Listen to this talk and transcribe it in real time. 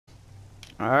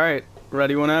Alright,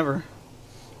 ready whenever.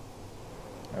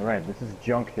 Alright, this is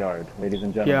Junkyard, ladies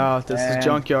and gentlemen. Yeah, this is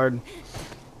Junkyard.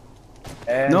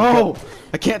 And No! go.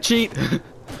 I can't cheat!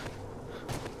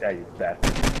 Yeah, you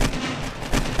bastard.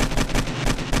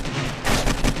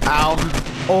 Ow.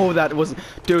 Oh, that was...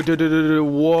 Dude.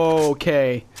 Whoa,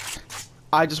 okay.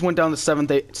 I just went down to 7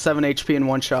 HP in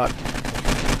one shot.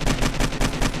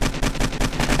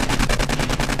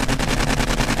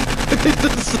 This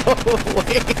is so lame.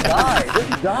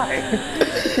 Just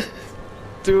die.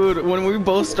 Dude, when we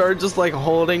both started just like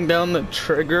holding down the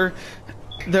trigger,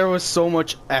 there was so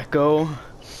much echo.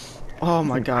 Oh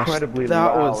my gosh. Incredibly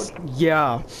that loud. was...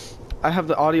 Yeah. I have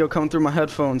the audio coming through my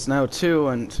headphones now too,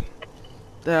 and...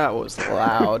 That was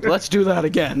loud. Let's do that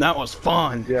again. That was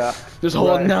fun. Yeah. Just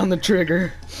holding down the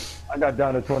trigger. I got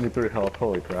down to 23 health.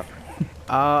 Holy crap.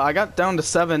 I got down to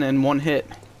 7 in one hit.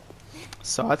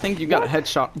 So I think you got a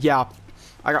headshot. Yeah.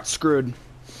 I got screwed.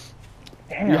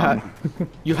 Damn.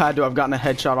 You had to have gotten a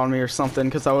headshot on me or something,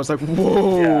 because I was like,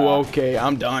 whoa, Yeah. okay,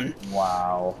 I'm done.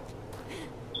 Wow.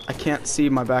 I can't see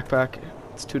my backpack.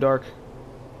 It's too dark.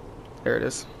 There it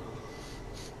is.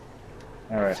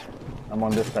 Alright. I'm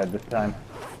on this side this time.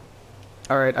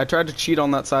 Alright, I tried to cheat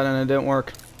on that side and it didn't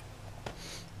work.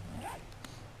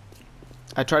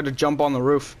 I tried to jump on the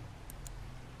roof.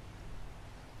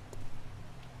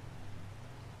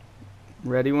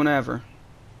 Ready whenever.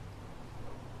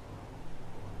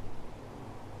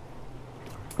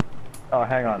 Oh,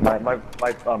 hang on. My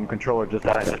controller just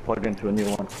died. I just plugged into a new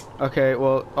one. Okay,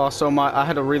 well, also I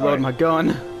had to reload Alright. my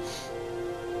gun.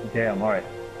 Damn, alright.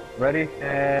 Ready,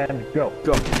 and go.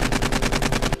 Go.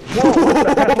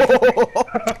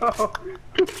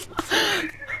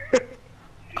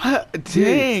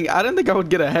 Dang, I didn't think I would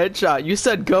get a headshot. You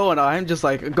said go, and I'm just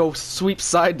like, go sweep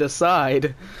side to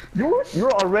side.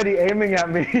 You're already aiming at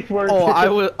me.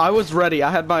 Oh, I was ready.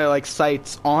 I had my like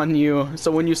sights on you.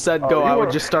 So when you said go, I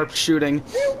would just start shooting.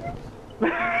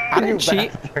 I didn't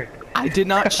cheat. I did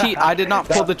not cheat. I did not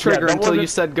pull the trigger until you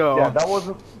said go. Yeah,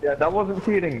 that wasn't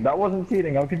cheating. That wasn't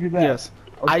cheating. I'll give you that. Yes.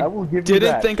 I will give you didn't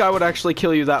that. think I would actually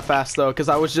kill you that fast though, because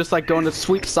I was just like going to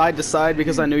sweep side to side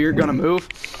because I knew you're gonna move,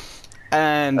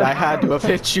 and I had to have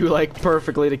hit you like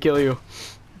perfectly to kill you.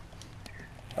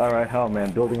 All right, oh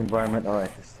man, building environment. All right,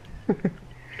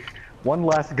 one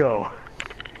last go.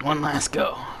 One last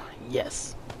go.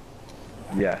 Yes.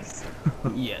 Yes.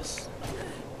 Yes.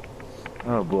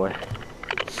 Oh boy.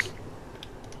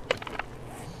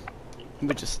 Let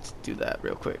me just do that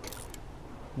real quick.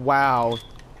 Wow.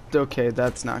 Okay,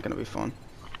 that's not gonna be fun.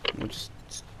 We'll just...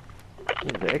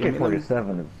 The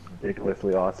AK-47 is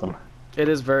ridiculously awesome. It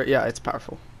is very... Yeah, it's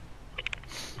powerful.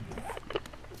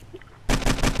 I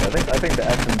think the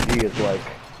SMG is like...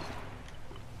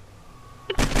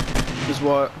 Is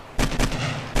what?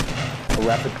 A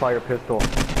rapid-fire pistol,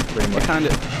 pretty much. It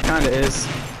kinda is.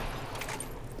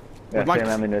 Yeah, With my- same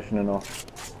ammunition and all.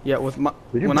 Yeah, with my...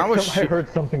 Did you When I was I heard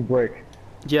something break.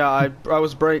 Yeah, I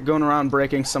was going around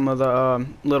breaking some of the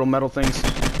little metal things.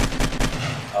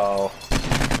 Oh.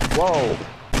 Whoa!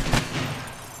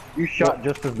 You shot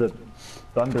just as the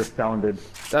thunder sounded.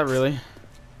 That really?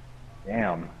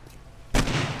 Damn.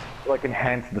 Like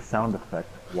enhanced the sound effect.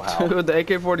 Wow. Dude, the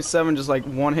AK-47 just like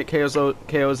one hit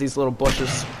KOs these little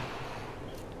bushes.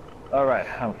 Alright,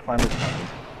 I'm finally funded.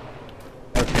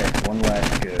 Okay, one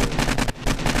last go.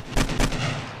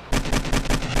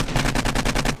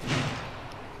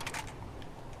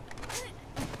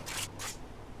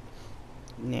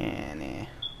 Nah. Okay,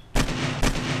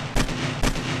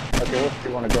 what do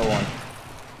you want to go on?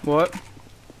 What?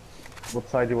 What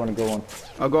side do you want to go on?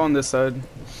 I'll go on this side.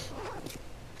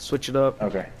 Switch it up.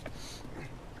 Okay.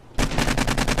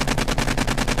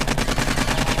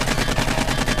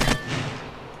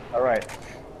 Alright.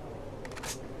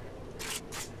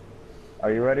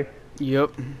 Are you ready?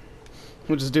 Yep.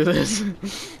 We'll just do this. You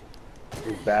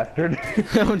bastard.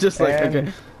 I'm just like, And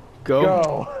okay. Go.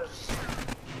 Go!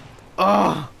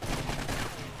 Oh!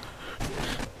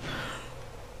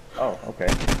 Oh, okay.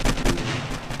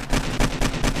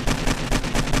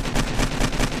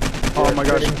 Oh my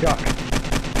gosh. Sitting duck.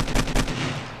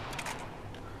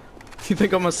 You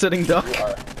think I'm a sitting duck?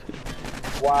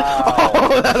 Wow.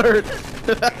 Oh, that hurt.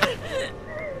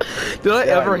 Did I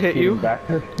ever hit you?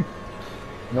 Bastard.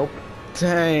 Nope.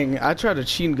 Dang, I tried to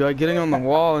cheat by getting on the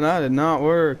wall and that did not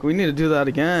work. We need to do that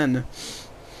again.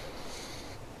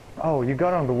 Oh, you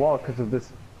got on the wall because of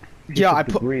this. Yeah, I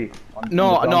put. debris on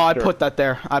No, the no, I dumpster. put that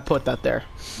there. I put that there.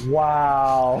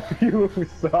 Wow, you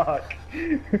suck.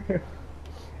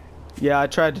 Yeah, I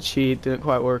tried to cheat. Didn't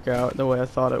quite work out the way I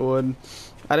thought it would.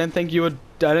 I didn't think you would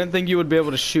be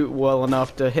able to shoot well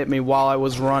enough to hit me while I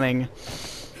was running.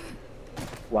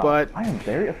 Wow, but I am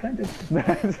very offended.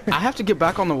 I have to get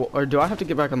back on the wall, or do I have to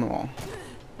get back on the wall?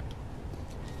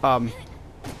 I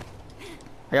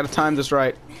gotta time this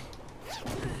right.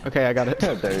 Okay, I got it.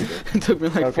 There you go. It took me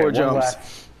like 4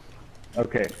 jumps.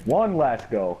 Okay, one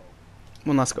last go.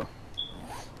 One last go.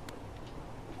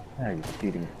 Ah, you're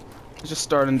cheating. Let's just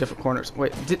start in different corners.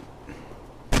 Wait,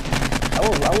 I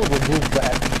will remove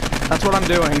that. That's what I'm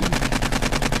doing.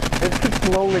 It's just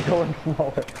slowly going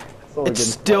smaller. It's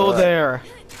still there.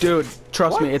 Dude,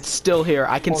 trust me, it's still here.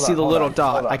 I can see the little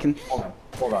dot. I can...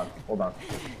 Hold on.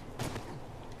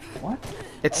 What?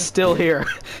 It's still here.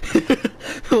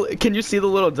 Can you see the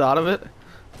little dot of it?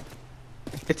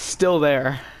 It's still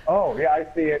there. Oh, yeah, I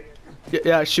see it.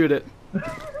 Yeah, shoot it.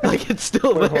 Like, it's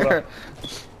still there.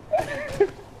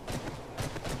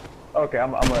 Okay,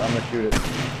 I'm gonna shoot it.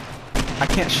 I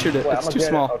can't shoot it. It's too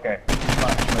small. Okay,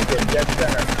 fine. I'm gonna get dead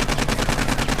center.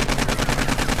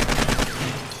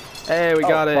 Hey, we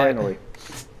got it. Finally.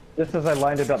 Just as I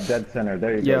lined it up dead center.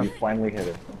 There you go. You finally hit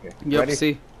it. Okay. Yep, Ready?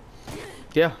 see?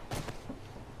 Yeah.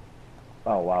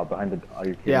 Oh, wow. Behind the... Are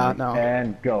you kidding Yeah, me? no.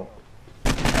 And go.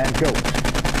 And go.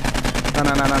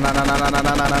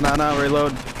 No.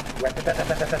 Reload.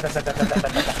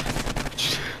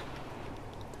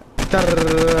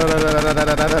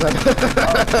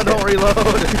 Don't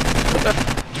reload.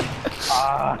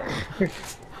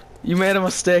 You made a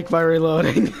mistake by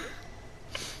reloading.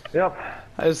 Yep.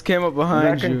 I just came up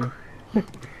behind you.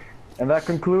 And that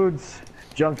concludes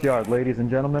Junkyard, ladies and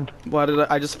gentlemen. Why did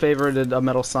I just favorited a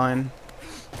metal sign?